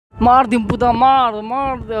Mar dimpuda mar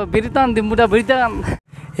biritan dimpuda biritan.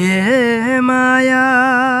 এ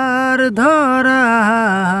মায়ার ধরাত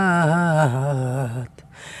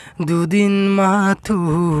দুদিন Matthew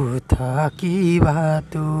থাকিবা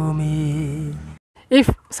তুমি. If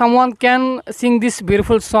someone can sing this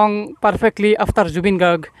beautiful song perfectly after Zubin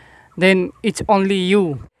Garg, then it's only you.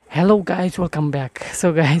 Hello guys, welcome back. So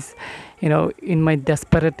guys, in my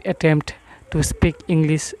desperate attempt to speak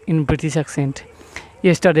English in British accent,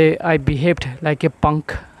 yesterday I behaved like a punk.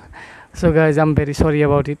 So guys, I'm very sorry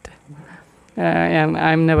about it, and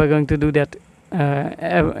I'm never going to do that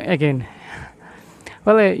again.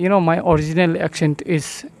 Well, my original accent is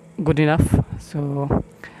good enough, so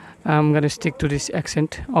I'm gonna stick to this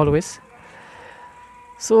accent always.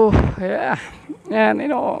 So yeah, and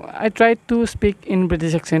I tried to speak in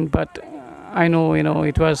British accent, but I know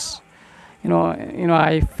it was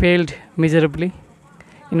I failed miserably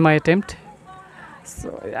in my attempt. So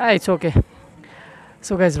yeah, it's okay.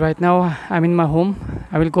 So guys, right now I'm in my home.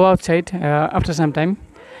 I will go outside after some time,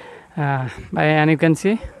 and you can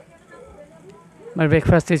see my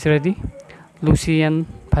breakfast is ready, Lucy and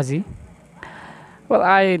Bhaji. Well,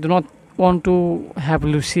 I do not want to have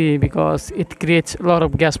Lucy because it creates a lot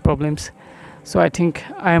of gas problems. So I think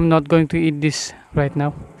I am not going to eat this right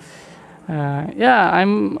now. Yeah,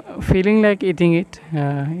 I'm feeling like eating it.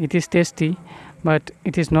 It is tasty, but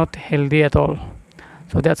it is not healthy at all.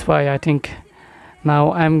 So that's why I think now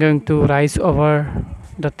I'm going to rise over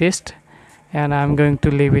the taste, and I'm going to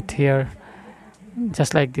leave it here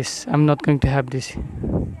just like this. I'm not going to have this.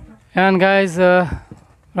 And guys,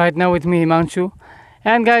 right now with me Himanshu.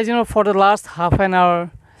 And guys, for the last half an hour,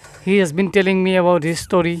 he has been telling me about his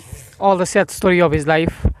story, all the sad story of his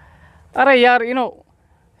life. Arey yaar,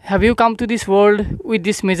 have you come to this world with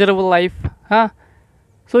this miserable life? Huh?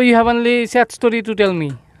 So you have only sad story to tell me,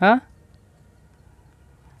 huh?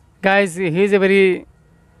 Guys, he is a very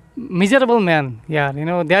miserable man. Yeah,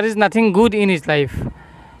 there is nothing good in his life.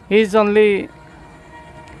 He's only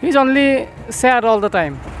sad all the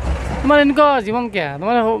time. তোমার এনেকুৱা জীৱন কিয়?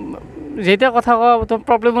 তোমাৰ যেতিয়া কথা কোৱা তোমাৰ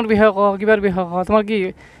প্ৰব্লেমৰ বিষয়ে কোৱা, কিবাৰ বিষয়ে কোৱা, তোমাৰ কি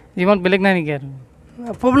জীৱন বেলেগ নাই নেকি আৰু?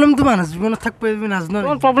 প্ৰব্লেমটো মানুহ জীৱনত থাকবে নাজনো.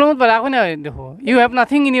 তোমাৰ প্ৰব্লেমত বেলেগ একো নাই দেখো. ইউ হেভ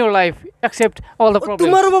নাথিং ইন ইউৰ life except all the problem.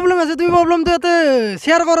 তোমাৰো প্ৰব্লেম আছে, তুমি প্ৰব্লেমটো ইয়াতে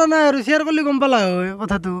শ্বেয়াৰ কৰা নাই আৰু শ্বেয়াৰ কৰিলে গম পালা হয়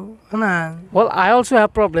কথাটো না. Well, I also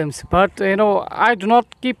have problems, but I do not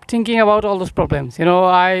keep thinking about all those problems.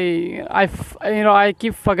 I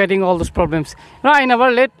keep forgetting all those problems. I never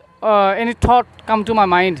let any thought come to my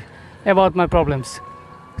mind about my problems.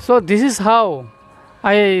 So this is how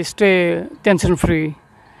I stay tension free,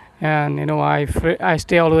 and I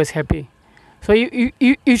stay always happy. So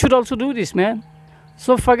you should also do this, man.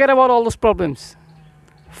 So forget about all those problems.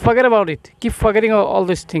 Forget about it. Keep forgetting all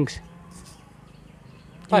these things.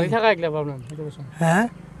 পাৰি থাকা একলা problem হ্যাঁ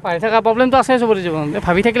পাৰি থাকা প্ৰব্লেমটো আছে চবৰে জীৱনত,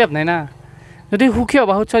 ভাবি থাকিলে লাভ নাই না. যদি সুখী হ'ব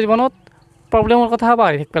খুজিছা জীৱনত, প্ৰব্লেমৰ কথা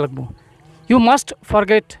পাহৰি থাকিব লাগিব. You must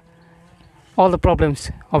forget all the problems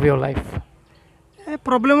of your life. এই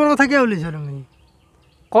প্ৰব্লেমৰ কথা কিয় উলিয়াইছা তুমি?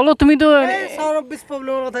 ক'লো তুমিতো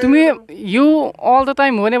প্ৰব্লেমৰ কথা তুমি you all the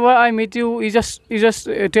time whenever I meet you just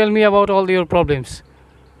tell me about all your problems.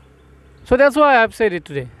 So that's why I have said it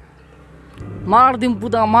today. Mar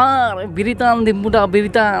dimpuda mar biritan dimpuda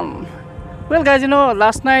biritan. Well guys,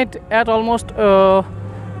 last night at almost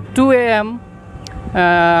 2 a.m.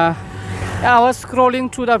 I was scrolling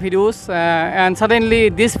through the videos and suddenly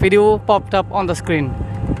this video popped up on the screen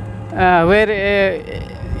where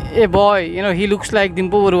a boy, he looks like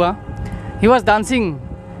Dimpu Barua. He was dancing.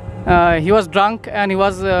 He was drunk and he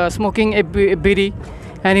was smoking a bidi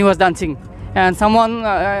and he was dancing. And someone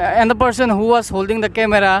and the person who was holding the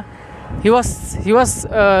camera, he was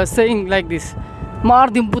saying like this, Mar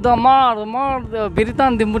dimpuda mar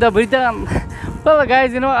biritan dimpuda biritan. Well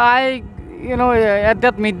guys, I at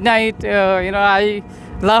that midnight, I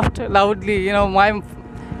laughed loudly.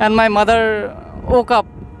 My mother woke up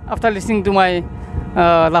after listening to my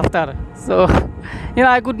laughter. So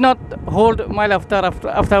I could not hold my laughter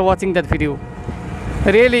after watching that video.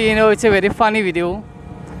 Really, it's a very funny video.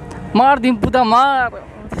 Mar dimpuda mar.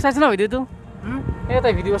 Sacha na video to? Eta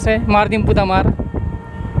video আছে মার দিমপুতা মার.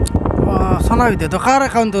 সোনা video তো কার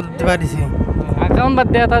একাউন্টত দিবা দিছে? Account বাদ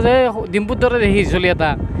দিয়া এটা যে ডিম্পুৰ দৰে দেখি চলি এটা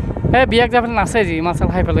বিয়াক যাবলৈ নাচে যি মাছাল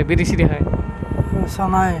খাই পেলাই বিড়ি চিৰি খায়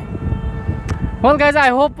Sonai. Well guys, I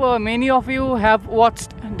hope many of you have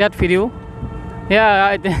watched that video.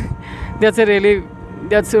 Yeah,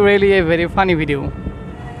 that's really a very funny video.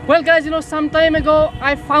 Well guys, some time ago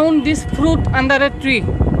I found this fruit under a tree.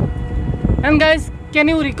 And guys, can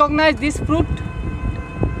you recognize this fruit?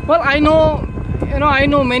 Well, I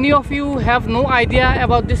know many of you have no idea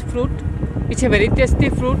about this fruit. It's a very tasty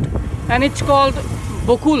fruit and it's called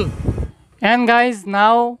bokul. And guys,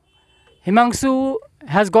 now Himanshu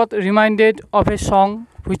has got reminded of a song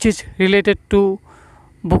which is related to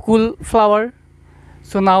bokul flower.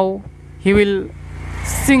 So now he will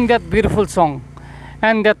sing that beautiful song.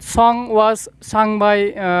 And that song was sung by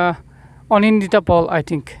Anindita Paul, I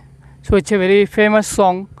think. So it's a very famous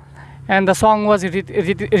song. And the song was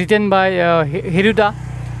written by Hiruda,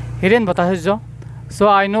 Hiren Bhattacharya. So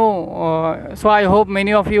I know, so I hope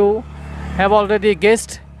many of you have already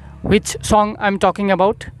guessed which song I'm talking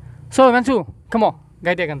about. So Himanshu, come on,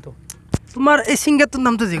 guide again to. তোমাৰ এই সিংগাৰটোৰ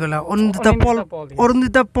নামটো যি ক'লা অৰুণিতা পল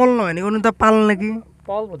অৰুণিতা পল নহয় নেকি অৰুণিতা পাল নেকি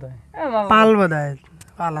Paul বোধহয় পাল বোধহয়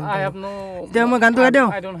পাল I have no এতিয়া মই গানটো গাই দিওঁ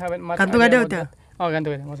I don't have it much গানটো গাই দিওঁ এতিয়া গানটো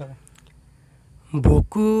গাই দিওঁ মজা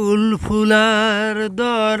বকুল ফুলাৰ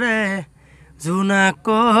দৰে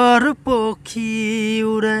জোনাকৰ পক্ষী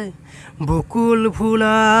উৰে বকুল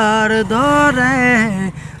ফুলাৰ দৰে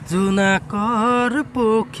জোনাকৰ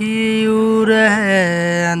পক্ষী উৰে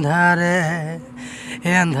আন্ধাৰে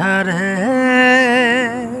আন্ধাৰে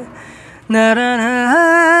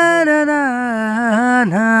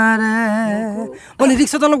মই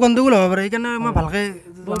লিৰিক্সত অলপ গণ্ডগোল হ'ব পাৰে সেইকাৰণে মই ভালকৈ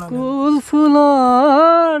বকুল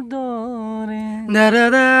ফুলৰ দৰে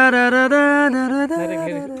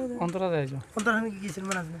অন্তৰা যাইছো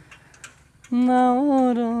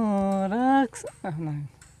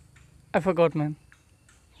I forgot, man.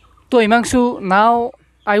 So Himanshu, now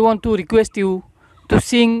I want to request you to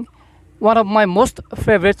sing one of my most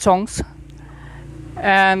favorite songs,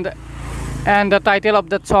 and the title of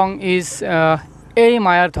that song is Ei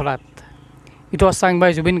Mayar Thorat. It was sung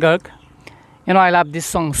by Zubin Garg. You know, I love this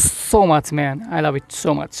song so much, man. I love it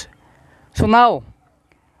so much. So now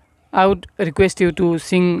I would request you to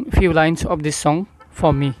sing few lines of this song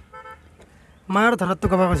for me. মাৰ ধৰতটো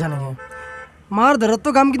গাব কৈছা নেকি মাৰ ধৰতটো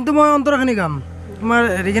গাম কিন্তু মই অন্তৰাখিনি গাম তোমাৰ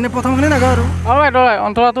হেৰিখিনি প্ৰথমখিনি নাগাওঁ আৰু অলৰাইট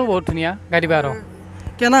অন্তৰাটো বহুত ধুনীয়া গাই দিবা আৰু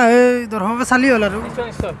কেনা এই দৰ্শকে চালি হ'ল আৰু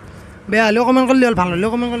নিশ্চয় বেয়া হ'লেও কমেণ্ট কৰিলে হ'ল ভাল হ'লেও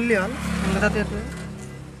কমেণ্ট কৰিলে হ'ল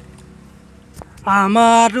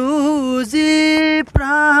আমাৰো যি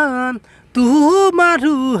প্ৰাণ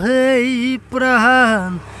তোমাৰো সেই প্ৰাণ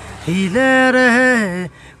শিলেৰে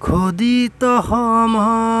খোদিত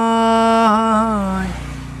সময়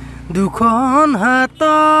দুখন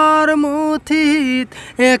হাতৰ মুঠিত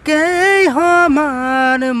একেই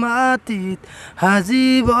সমান মাটিত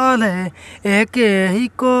সাজিবলে একেই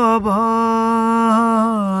কবৰ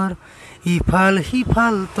ইফাল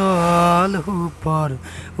সিফাল তল ওপৰ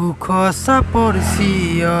ওখ চাপৰ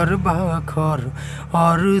চিঞৰ বাখৰ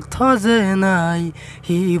অৰ্থ যে নাই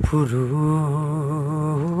সিবোৰো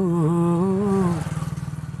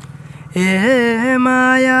এ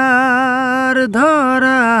মায়াৰ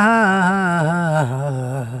ধৰাত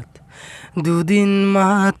দুদিন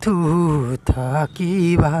মাথো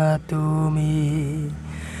থাকিবা তুমি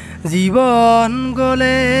জীৱন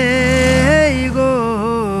গ'লে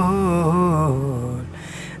গ'ল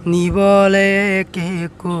নিবলে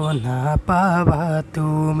কেকো নাপাবা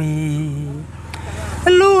তুমি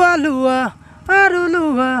লোৱা লোৱা আৰু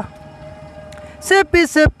লোৱা চেপি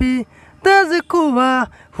চেপি তেজ খোৱা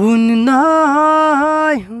শুন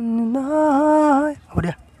নাই হ'ব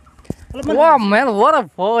দিয়া Wow, man, what a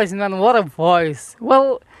voice, man, what a voice. Well,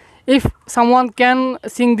 if someone can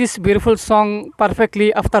sing this beautiful song perfectly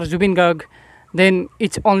after Zubin Garg, then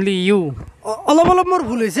it's only you. অলপ অলপ মোৰ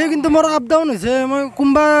ভুল হৈছে কিন্তু মোৰ আপ ডাউন হৈছে মই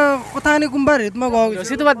কোনোবা কথাখিনি কোনোবা ৰেট মই গাওঁ You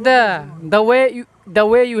see what the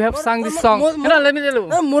way you have sung this song. No, let me tell you.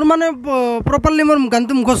 মোৰ মানে প্ৰপাৰলি মোৰ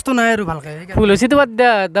গানটো মুখস্থ নাই আৰু ভালকৈ Full, see what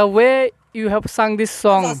the way you have sung this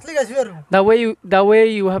song. The way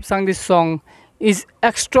you have sung this song is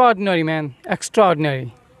extraordinary, man. Extraordinary.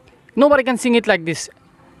 Nobody can sing it like this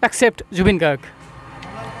except Zubin Garg.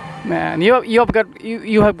 Man, you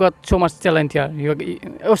have got so much talent here.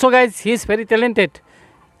 Also, guys, he is very talented,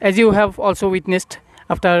 as you have also witnessed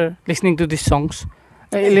after listening to these songs.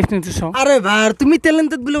 Listening to song. আরে ভাই তুমি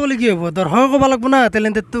talented বুলি বলে কি হ'ব দৰ্শক ক'ব লাগব না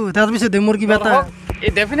ট্যালেন্টেড তো তাৰ পিছত মোৰ কিবা এটা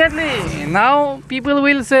Definitely. Now people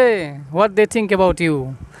will say what they think about you.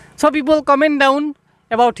 So people comment down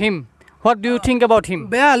about him. What do you think about him?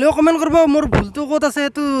 বেয়া হ'লেও কমেণ্ট কৰিব মোৰ ভুলটো ক'ত আছে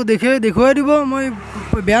এইটো দেখুৱাই দিব মই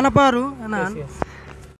বেয়া নাপাওঁ আৰু না